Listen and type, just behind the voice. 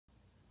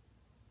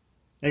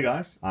Hey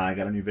guys, I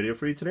got a new video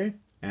for you today,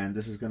 and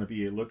this is going to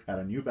be a look at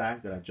a new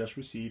bag that I just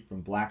received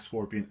from Black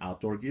Scorpion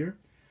Outdoor Gear.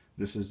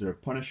 This is their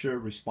Punisher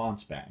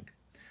Response Bag.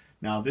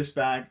 Now this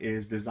bag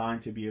is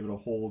designed to be able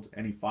to hold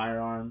any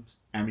firearms,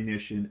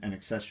 ammunition, and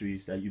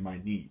accessories that you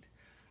might need.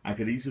 I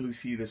could easily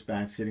see this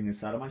bag sitting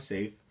inside of my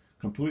safe,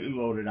 completely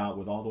loaded out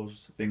with all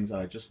those things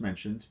that I just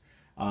mentioned,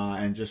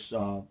 and just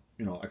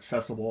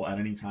accessible at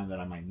any time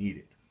that I might need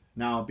it.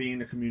 Now, being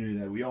the community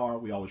that we are,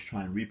 we always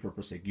try and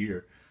repurpose the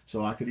gear.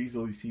 So I could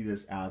easily see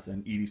this as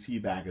an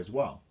EDC bag as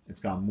well.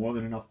 It's got more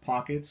than enough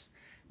pockets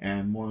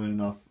and more than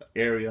enough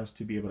areas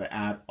to be able to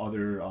add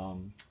other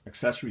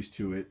accessories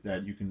to it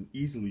that you can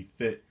easily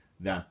fit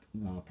that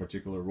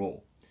particular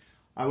role.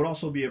 I would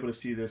also be able to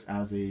see this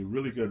as a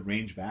really good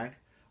range bag.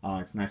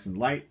 It's nice and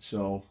light,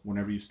 so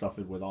whenever you stuff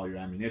it with all your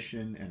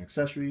ammunition and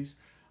accessories,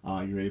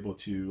 you're able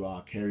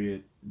to carry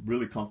it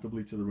really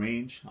comfortably to the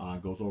range.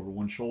 It goes over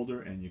one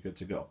shoulder and you're good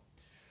to go.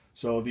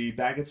 So the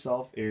bag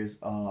itself is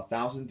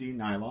 1000D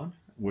nylon,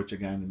 which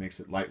again makes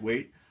it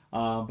lightweight,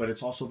 but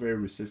it's also very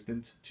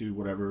resistant to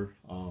whatever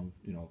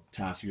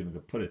task you're going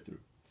to put it through.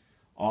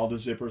 All the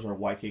zippers are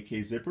YKK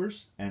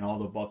zippers, and all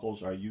the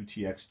buckles are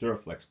UTX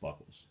Duraflex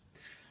buckles.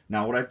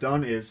 Now what I've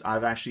done is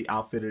I've actually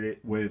outfitted it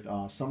with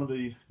some of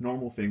the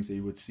normal things that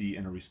you would see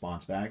in a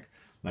response bag,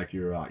 like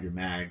your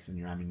mags and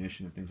your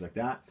ammunition and things like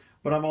that.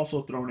 But I've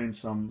also thrown in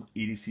some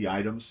EDC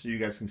items so you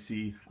guys can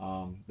see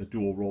the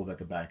dual role that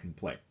the bag can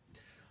play.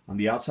 On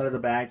the outside of the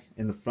bag,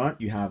 in the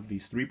front, you have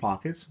these 3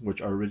 pockets,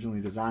 which are originally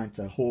designed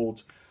to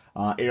hold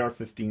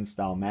AR-15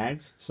 style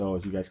mags. So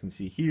as you guys can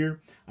see here,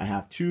 I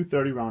have 2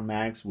 30-round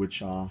mags,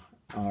 which are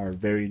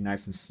very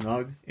nice and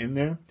snug in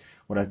there.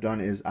 What I've done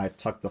is I've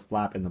tucked the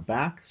flap in the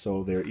back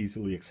so they're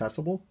easily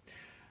accessible.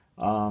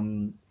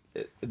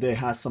 It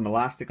has some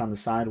elastic on the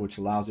side which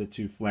allows it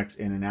to flex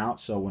in and out,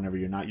 so whenever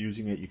you're not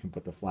using it, you can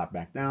put the flap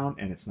back down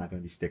and it's not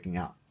going to be sticking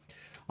out.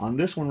 On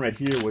this one right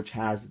here, which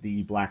has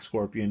the Black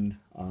Scorpion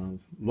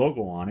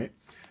logo on it,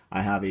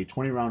 I have a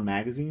 20-round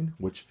magazine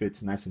which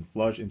fits nice and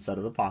flush inside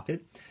of the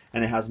pocket,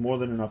 and it has more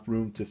than enough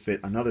room to fit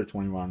another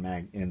 20-round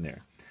mag in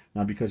there.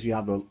 Now because you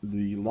have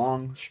the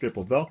long strip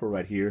of Velcro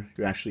right here,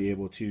 you're actually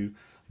able to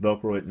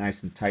Velcro it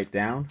nice and tight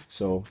down,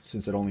 so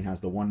since it only has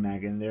the one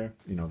mag in there,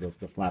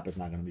 the flap is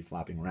not going to be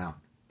flapping around.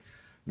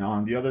 Now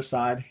on the other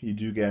side, you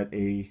do get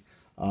a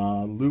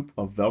loop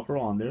of Velcro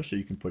on there so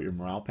you can put your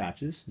morale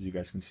patches. As you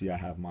guys can see, I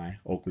have my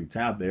Oakley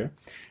tab there.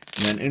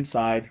 And then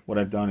inside, what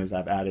I've done is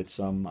I've added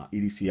some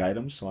EDC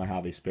items. So I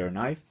have a spare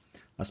knife,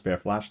 a spare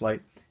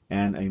flashlight,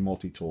 and a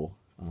multi-tool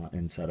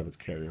inside of its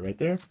carrier right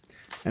there.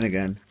 And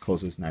again,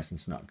 closes nice and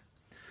snug.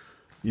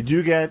 You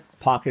do get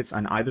pockets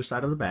on either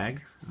side of the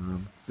bag.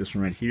 This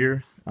one right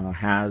here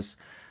has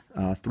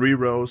 3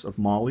 rows of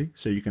MOLLE,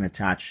 so you can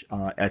attach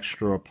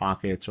extra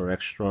pockets or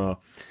extra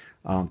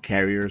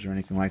carriers or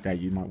anything like that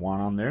you might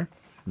want on there.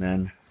 And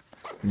then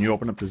when you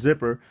open up the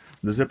zipper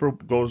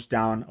goes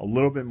down a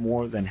little bit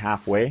more than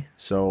halfway,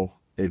 so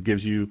it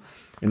gives you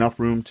enough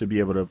room to be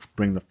able to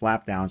bring the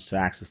flap down to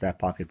access that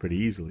pocket pretty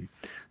easily.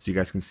 So you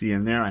guys can see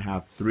in there I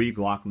have 3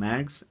 Glock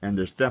mags, and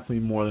there's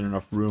definitely more than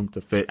enough room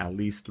to fit at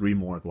least 3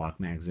 more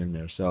Glock mags in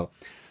there, so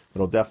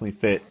it'll definitely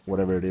fit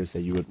whatever it is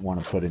that you would want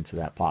to put into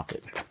that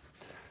pocket.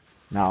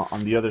 Now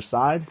on the other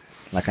side,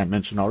 like I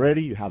mentioned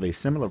already, you have a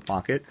similar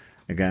pocket,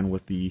 again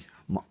with the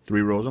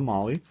 3 rows of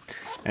MOLLE,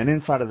 and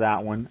inside of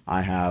that one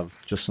I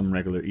have just some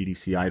regular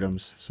EDC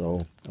items,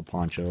 so a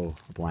poncho,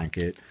 a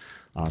blanket,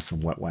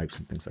 some wet wipes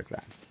and things like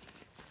that.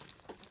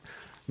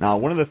 Now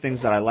one of the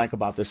things that I like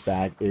about this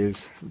bag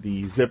is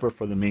the zipper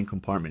for the main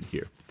compartment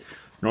here.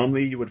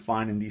 Normally you would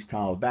find in these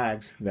style of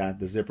bags that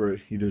the zipper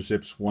either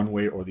zips one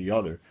way or the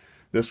other.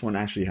 This one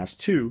actually has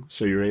 2,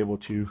 so you're able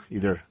to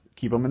either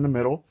keep them in the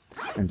middle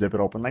and zip it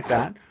open like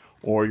that,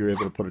 or you're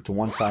able to put it to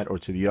one side or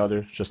to the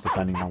other, just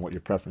depending on what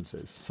your preference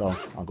is. So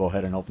I'll go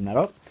ahead and open that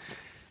up.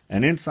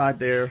 And inside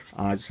there,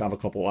 I just have a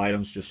couple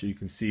items just so you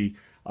can see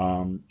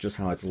just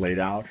how it's laid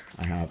out.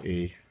 I have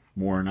a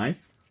Mora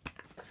knife.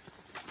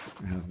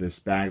 I have this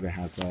bag that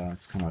has,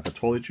 it's kind of like a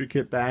toiletry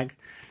kit bag.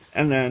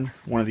 And then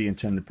one of the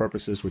intended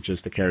purposes, which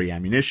is to carry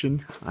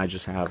ammunition. I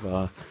just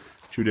have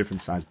 2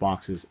 different size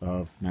boxes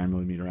of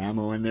 9mm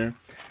ammo in there.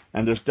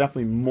 And there's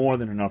definitely more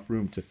than enough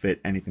room to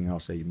fit anything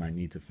else that you might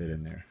need to fit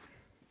in there.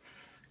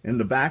 In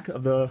the back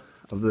of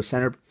the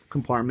center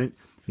compartment,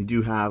 you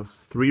do have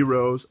 3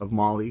 rows of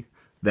MOLLE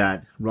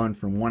that run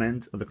from one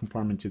end of the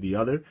compartment to the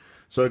other.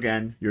 So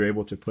again, you're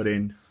able to put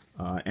in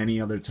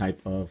any other type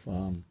of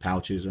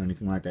pouches or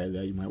anything like that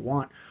that you might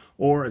want.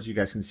 Or as you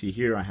guys can see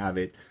here, I have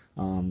it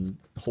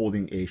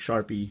holding a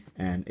Sharpie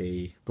and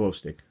a glow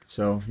stick.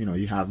 So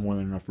you have more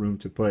than enough room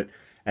to put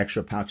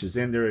extra pouches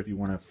in there if you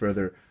want to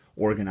further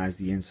organize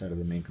the inside of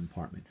the main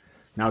compartment.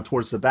 Now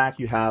towards the back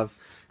you have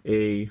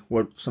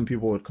what some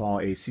people would call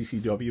a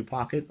CCW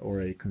pocket,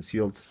 or a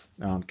concealed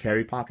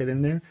carry pocket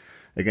in there.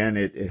 Again,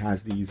 it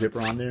has the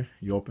zipper on there.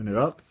 You open it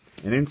up,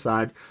 and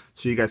inside,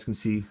 so you guys can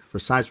see for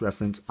size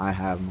reference, I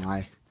have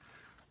my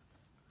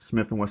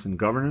Smith & Wesson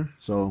Governor.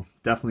 So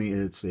definitely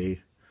it's the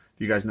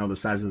you guys know the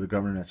size of the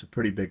Governor, that's a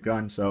pretty big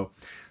gun. So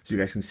you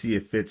guys can see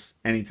it fits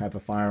any type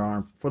of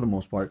firearm for the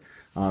most part.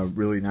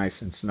 Really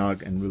nice and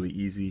snug and really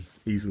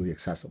easily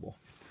accessible.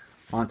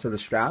 Onto the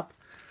strap.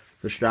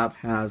 The strap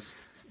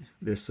has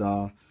this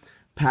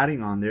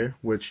padding on there,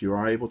 which you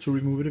are able to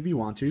remove it if you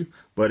want to,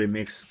 but it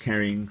makes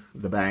carrying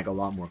the bag a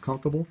lot more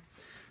comfortable.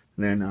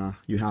 And then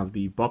you have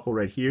the buckle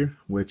right here,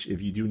 which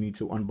if you do need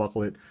to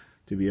unbuckle it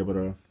to be able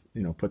to,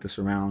 you know, put this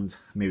around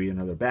maybe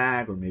another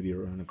bag or maybe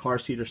around a car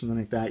seat or something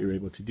like that, you're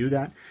able to do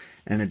that.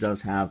 And it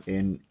does have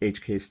an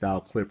HK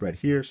style clip right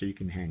here, so you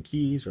can hang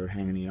keys or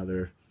hang any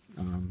other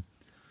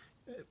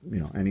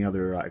any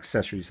other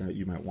accessories that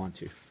you might want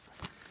to.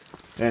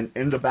 And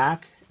in the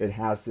back, it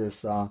has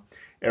this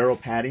aero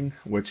padding,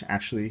 which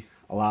actually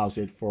allows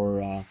it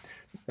for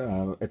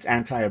it's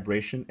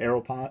anti-abrasion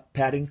aero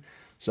padding.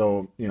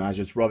 So, you know, as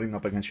it's rubbing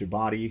up against your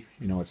body,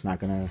 you know, it's not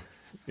going to,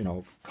 you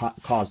know,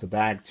 cause the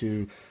bag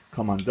to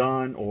come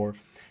undone or,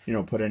 you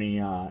know, put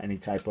any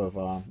type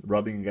of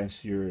rubbing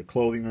against your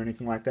clothing or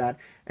anything like that.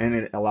 And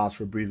it allows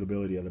for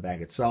breathability of the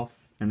bag itself.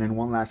 And then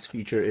one last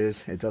feature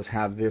is it does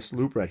have this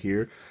loop right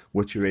here,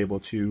 which you're able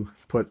to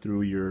put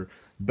through your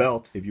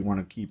belt if you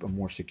want to keep a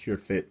more secure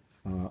fit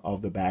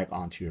of the bag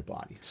onto your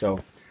body.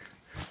 So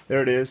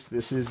there it is.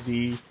 This is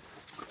the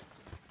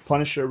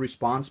Punisher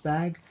Response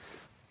Bag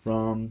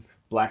from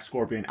Black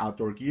Scorpion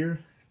Outdoor Gear.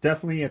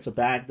 Definitely, it's a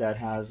bag that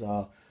has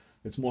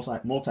it's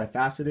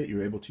multifaceted.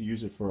 You're able to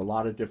use it for a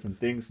lot of different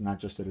things, not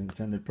just its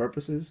intended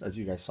purposes, as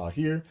you guys saw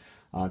here.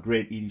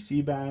 Great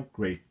EDC bag,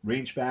 great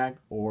range bag,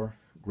 or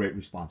great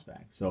response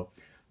bag. So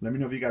let me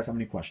know if you guys have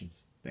any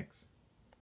questions. Thanks.